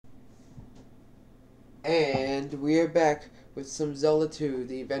And we're back with some Zelda 2,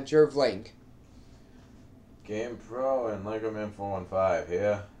 The Adventure of Link. Game Pro and Lego Man 415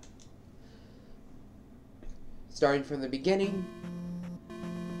 here. Starting from the beginning,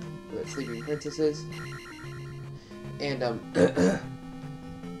 with Sleeping Princesses. And, You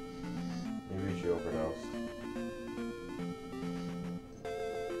reach your overdose.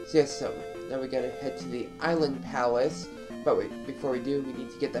 so now we gotta head to the Island Palace. But wait, before we do, we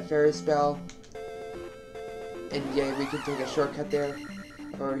need to get that fairy spell. And yeah, we can take a shortcut there.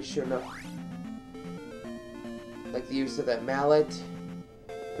 I've already shown up. Like the use of that mallet.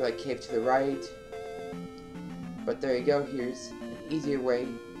 For like cave to the right. But there you go, here's an easier way.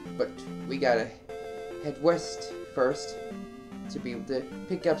 But we gotta head west first to be able to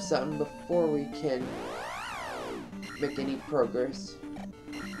pick up something before we can make any progress.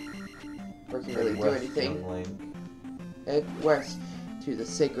 Or can really do anything. Link. Head west to the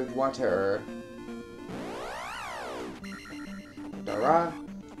sacred water. Dara.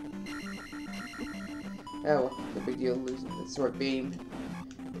 Oh, the big deal losing the sword beam.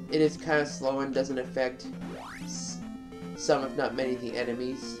 It is kind of slow and doesn't affect some, if not many, of the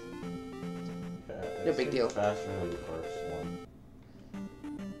enemies. Yeah, No big deal. Faster than the first one.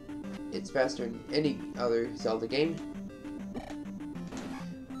 It's faster than any other Zelda game.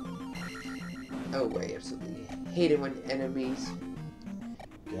 Oh, I absolutely hate it when enemies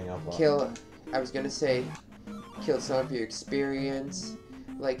kill. I was gonna say, kill some of your experience,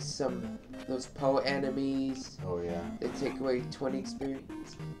 like some those Poe enemies. Oh yeah. They take away 20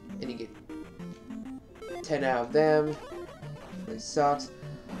 experience, and you get 10 out of them. Really sucks.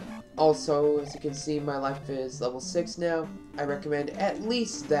 Also, as you can see, my life is level 6 now. I recommend at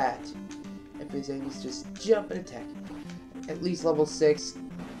least that. If there's enemies, just jump and attack. At least level 6,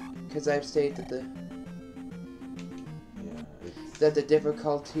 because I've stated that the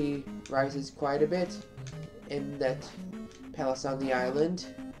difficulty rises quite a bit in that palace on the island.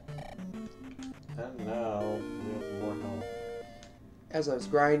 And now we have more health. As I was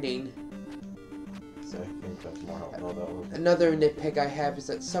grinding. So I think that's more health. No, that was Another nitpick I have is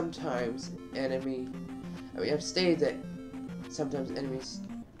that sometimes I've stated that sometimes enemies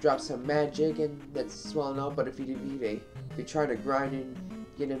drop some magic, and that's well and all, but if you're trying to grind and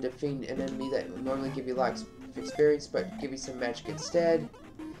get into defeat an enemy that would normally give you lots of experience, but give you some magic instead,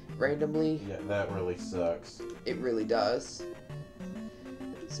 randomly. Yeah, that really sucks. It really does.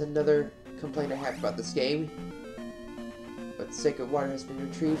 It's another complaint I have about this game. But the sacred water has been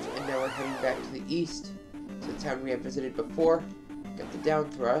retrieved, and now we're heading back to the east, to the town we have visited before. Got the down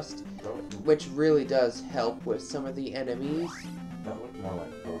thrust, which really does help with some of the enemies. That looked more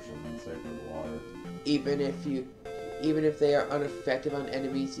like potion than sacred water. Even if they are ineffective on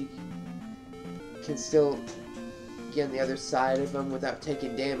enemies, you can still get on the other side of them without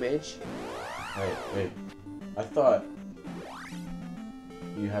taking damage. Hey, I thought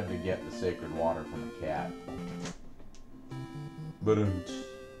you had to get the sacred water from a cat. But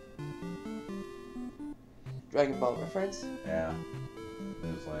Dragon Ball reference? yeah, it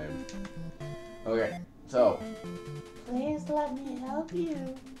was lame. Okay, so Please let me help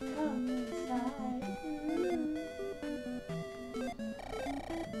you. Come inside.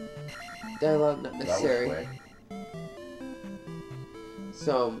 Dialogue not that was necessary. quick.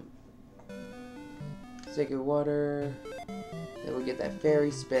 So, sacred water. Then we get that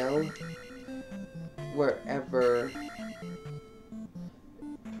fairy spell. Wherever.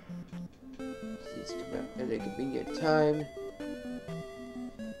 Please come out at a convenient time.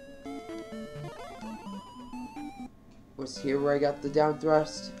 Was here where I got the down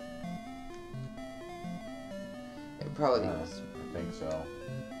thrust? It probably was. I think so.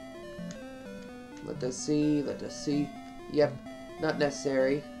 Let us see. Yep, not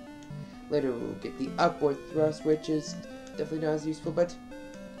necessary. Later we'll get the upward thrust, which is definitely not as useful, but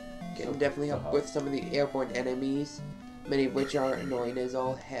can definitely help with some of the airborne enemies, many of which are annoying as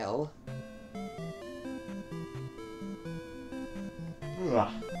all hell.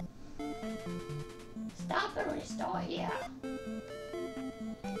 Stop and restore here.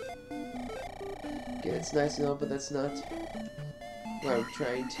 Okay, it's nice and all, but that's not what I'm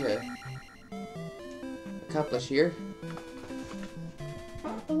trying to accomplish here.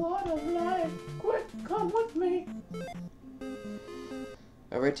 The water of life. Quick, come with me.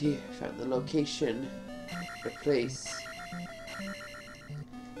 Already found the location, the place.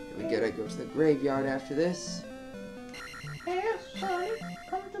 And we gotta go to the graveyard after this. Yes, Sonny,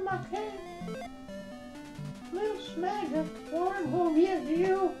 come to my cave. Little Smager, one will give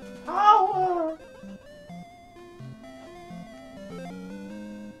you power.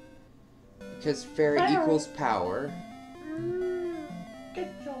 Because fairy equals power.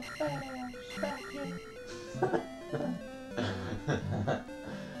 Get your your fat ass back here.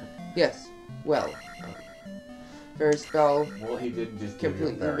 Yes. Well, fairy spell Well, he didn't just give you a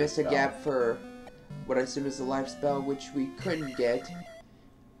completely fairy missed a spell. gap for what I assume is the life spell, which we couldn't get.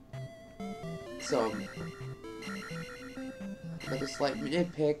 So, another slight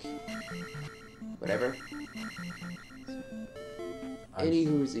nitpick. Whatever. Any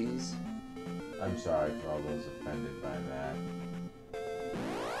whoosies. I'm sorry for all those offended by that.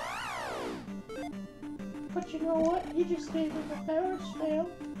 But you know what? He just gave him a Ferris fail.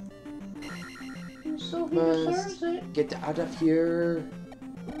 And so he Must deserves it. get out of here.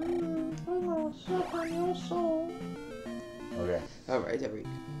 I'm gonna suck on your soul. Okay, Alright, alright.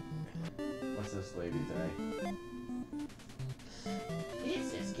 what's this lady say?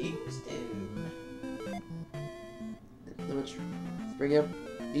 This is Kingston. Let's bring up.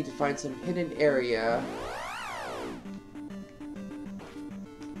 Need to find some hidden area.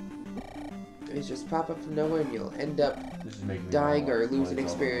 It's just pop up from nowhere and you'll end up This is making me dying wanna or watch losing Zelda.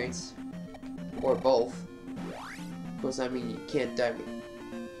 experience. Or both. Of course, I mean, you can't die, but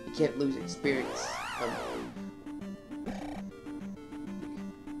you can't lose experience.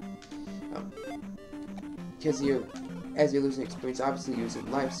 Because as you're losing experience, obviously you're losing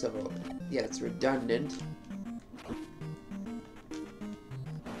life, so yeah, it's redundant.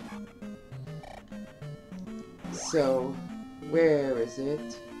 So, where is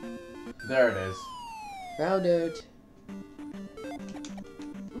it? There it is. Found it.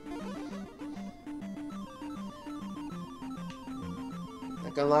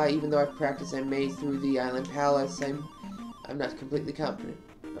 Not gonna lie, even though I've practiced and made through the Island Palace, I'm not completely confident.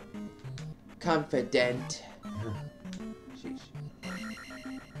 Confident. Sheesh.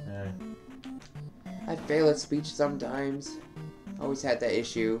 Eh, I fail at speech sometimes. Always had that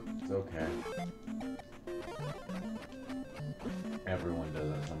issue. it's okay. Everyone does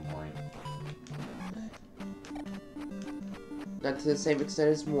at some point. Not to the same extent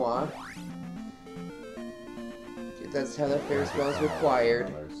as moi. That's how that fairy spell is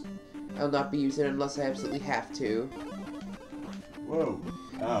required. I'll not be using it unless I absolutely have to. Whoa.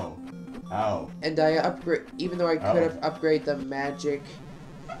 Ow. Ow. And I upgrade, even though I could Oh. have upgraded the magic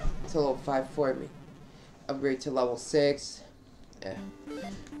to level 5 for me. Upgrade to level 6. Eh.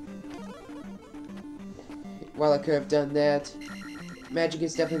 While I could have done that, magic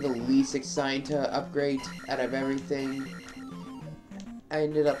is definitely the least exciting to upgrade out of everything. I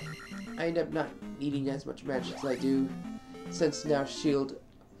end up not needing as much magic as I do, since now shield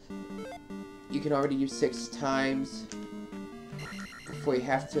you can already use 6 times before you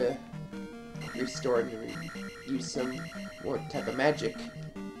have to restore it and use some more type of magic.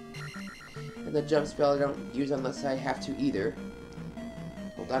 And the jump spell I don't use unless I have to either.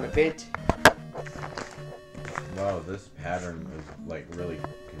 Hold on a bit. Wow, this pattern is like really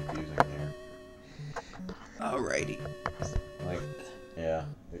confusing here. Alrighty. Like, yeah.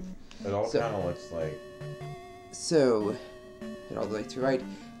 It all So- kind of looks like. So, and all the way to right.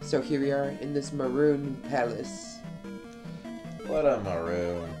 So here we are in this maroon palace. What a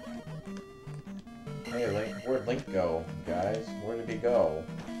maroon. Hey, Link, where'd Link go, guys? Where did he go?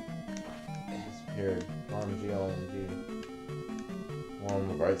 He disappeared. OMG, OMG. Well, on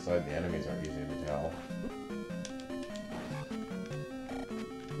the bright side, the enemies aren't easy to tell.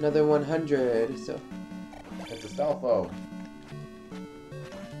 Another 100. So, It's a Stelfo.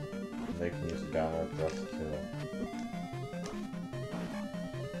 They can use a downward thrust too.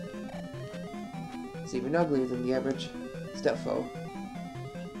 it's even uglier than the average Stepfo.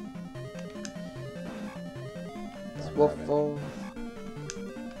 It's I'm Wolffo.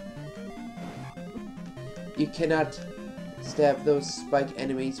 You cannot stab those spike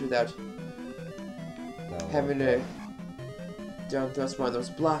enemies without Downward having to thrust. down thrust one of those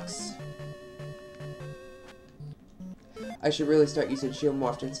blocks. I should really start using shield more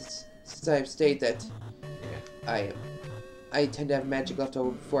often since I've stated that I tend to have magic left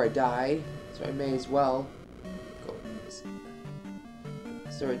over before I die, so I may as well go with this.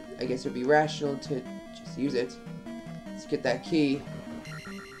 So I guess it would be rational to just use it. Let's get that key.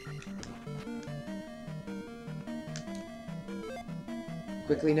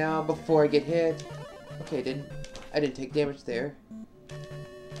 Quickly now before I get hit. Okay, I didn't take damage there.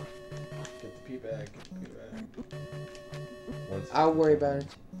 Get the pea bag. Get the pea bag. I'll worry about it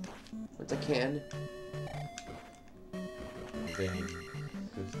once I can.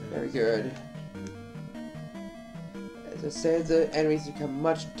 Very good. As I said, the enemies become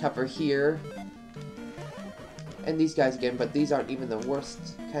much tougher here. And these guys again, but these aren't even the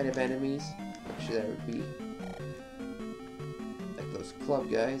worst kind of enemies. Actually, that would be like those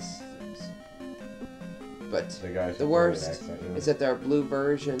club guys. But The guys the who worst played accent, is that there are blue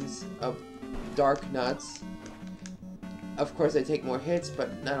versions of dark nuts. Of course, they take more hits,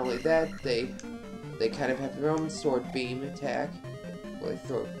 but not only that, they kind of have their own sword beam attack. Well, they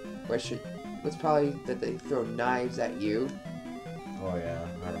throw. It's probably that they throw knives at you. Oh yeah,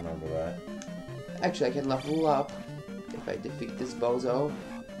 I remember that. Actually, I can level up if I defeat this bozo.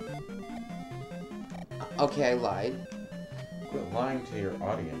 Okay, I lied. Quit lying to your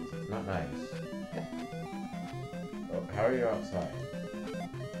audience. It's not nice. Oh, how are you outside?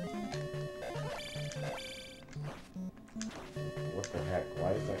 What the heck?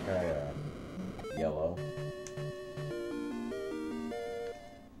 Why is that guy yellow?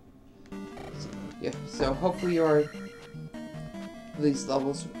 Yeah, so hopefully you're these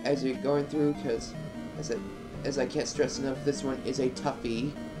levels as you're going through, because as I can't stress enough, this one is a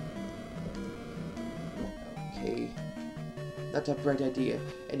toughie. Okay, not a bright idea.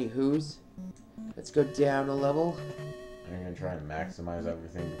 Anywho's, let's go down a level. Are you gonna try and maximize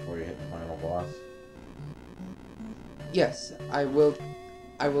everything before you hit the final boss? Yes, I will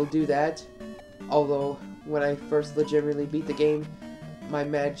do that. Although when I first legitimately beat the game, my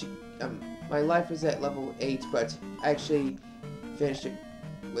life was at level 8, but I actually finished it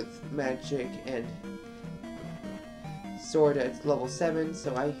with magic and sword at level 7,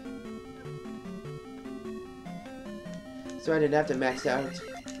 so I didn't have to max out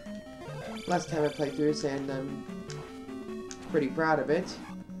last time I played through this, and I'm pretty proud of it.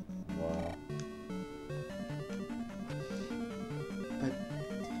 Wow. But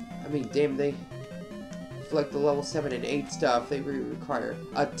I mean, damn, for like the level 7 and 8 stuff, they really require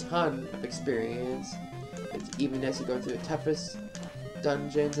a ton of experience. It's even as you go through the toughest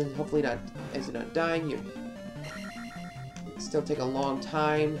dungeons, and hopefully not as you're not dying, you still take a long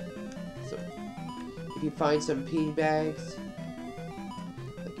time. So if you find some pea bags,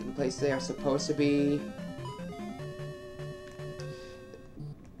 like in the place they are supposed to be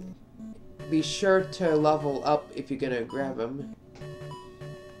sure to level up if you're gonna grab them.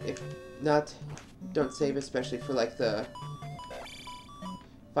 If not, don't save, especially for like the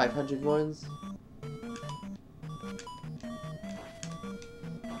 500 ones.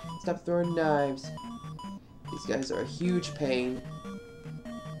 Stop throwing knives. These guys are a huge pain.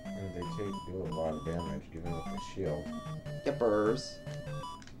 And they do a lot of damage, even with the shield. Yippers.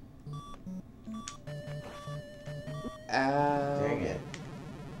 Ow. Dang it.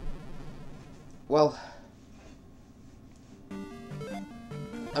 Well,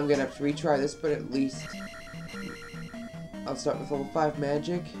 I'm gonna have to retry this, but at least I'll start with level 5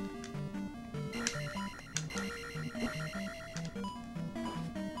 magic.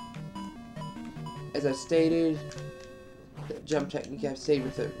 As I stated, the jump technique I've stayed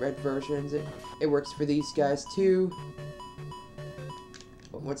with the red versions. It works for these guys too.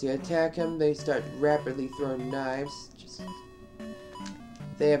 But once you attack them, they start rapidly throwing knives.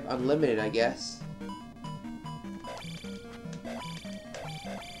 They have unlimited, I guess.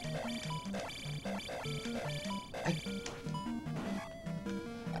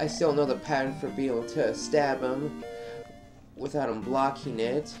 I still know the pattern for being able to stab them without them blocking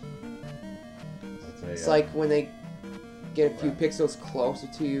it. It's like when they get a few pixels closer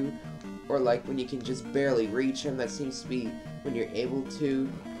to you, or like when you can just barely reach them. That seems to be when you're able to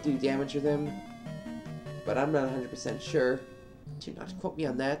do damage to them. But I'm not 100% sure. Do not quote me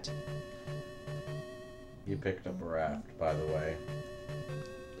on that. You picked up a raft, by the way.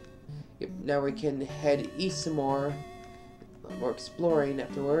 Yep, now we can head east some more. More exploring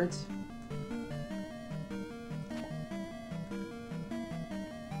afterwards.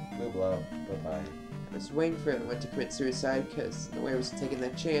 Good luck. Bye-bye. I was waiting for everyone to commit suicide because no way I was taking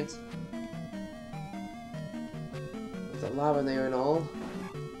that chance. With the lava there and all.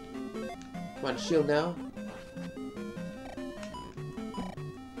 Come on, shield now.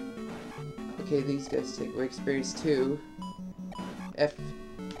 Okay, these guys take more experience too. F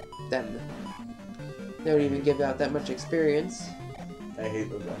them. They don't even give out that much experience. I hate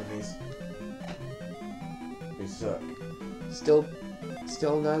those enemies. They suck. Still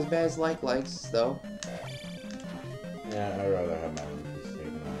not as bad as likes though. Yeah, I'd rather have my rupees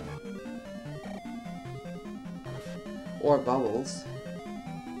taken on. Or bubbles.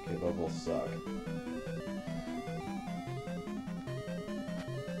 Okay, bubbles suck.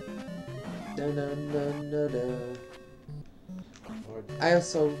 Da, da, da, da, da. Lord. I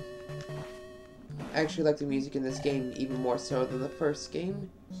also actually like the music in this game even more so than the first game.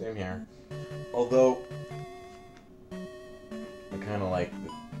 Same here. Although, I kind of like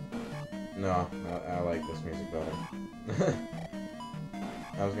no, I like this music better.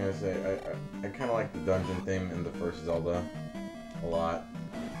 I was gonna say, I kind of like the dungeon theme in the first Zelda a lot.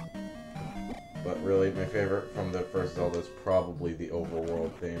 But really, my favorite from the first Zelda is probably the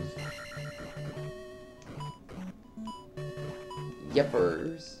overworld theme.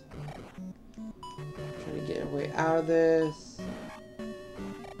 Yeppers. Trying to get our way out of this.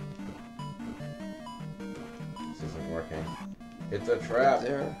 This isn't working. It's a trap! Is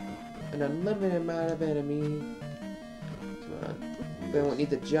there an unlimited amount of enemies? Come on. I won't need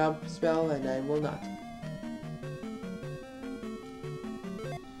the jump spell, and I will not.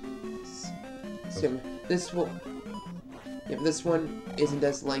 So this will. Yeah, this one isn't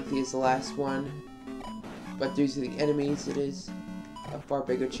as lengthy as the last one, but due to the enemies, it is a far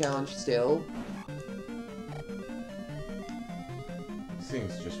bigger challenge still. These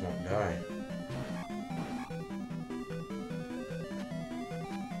things just won't die.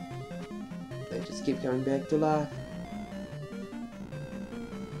 They just keep coming back to life.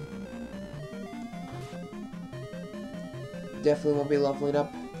 Definitely won't be leveling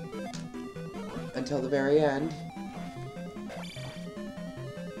up until the very end.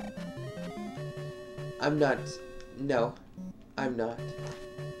 I'm not. No, I'm not.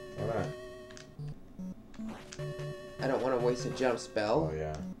 Why not? I don't want to waste a jump spell. Oh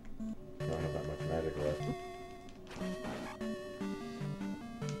yeah. Don't have that much magic left.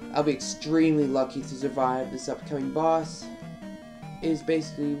 I'll be extremely lucky to survive this upcoming boss. It is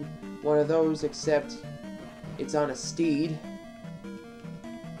basically one of those, except it's on a steed.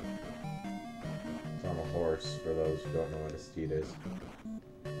 It's on a horse, for those who don't know what a steed is.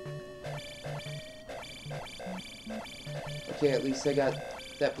 Okay, at least I got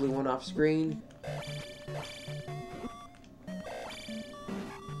that blue one off screen.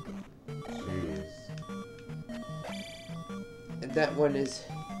 Jeez. And that one is...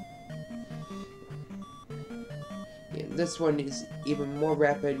 Yeah, this one is even more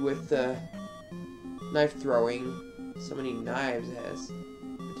rapid with the knife throwing. So many knives it has.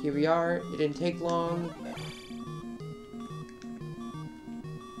 But here we are. It didn't take long.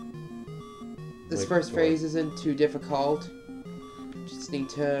 This first phase isn't too difficult. Just need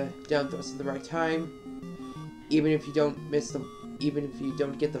to down thrust at the right time. Even if you don't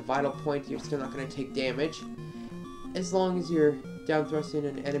get the vital point, you're still not going to take damage. As long as you're down thrusting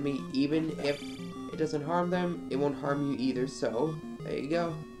an enemy, even if it doesn't harm them, it won't harm you either. So there you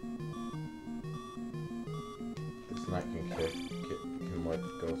go. This knight can what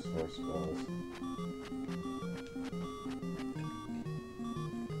ghost horse balls.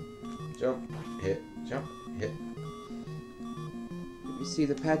 Jump, hit, jump, hit. You see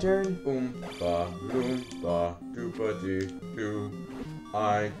the pattern? Oompa, loompa, doopa dee doo.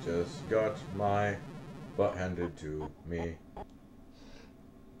 I just got my butt handed to me.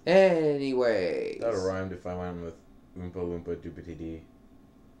 Anyways. That would rhymed if I went with Oompa Loompa Doopity Dee.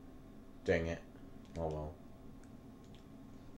 Dang it. Oh well.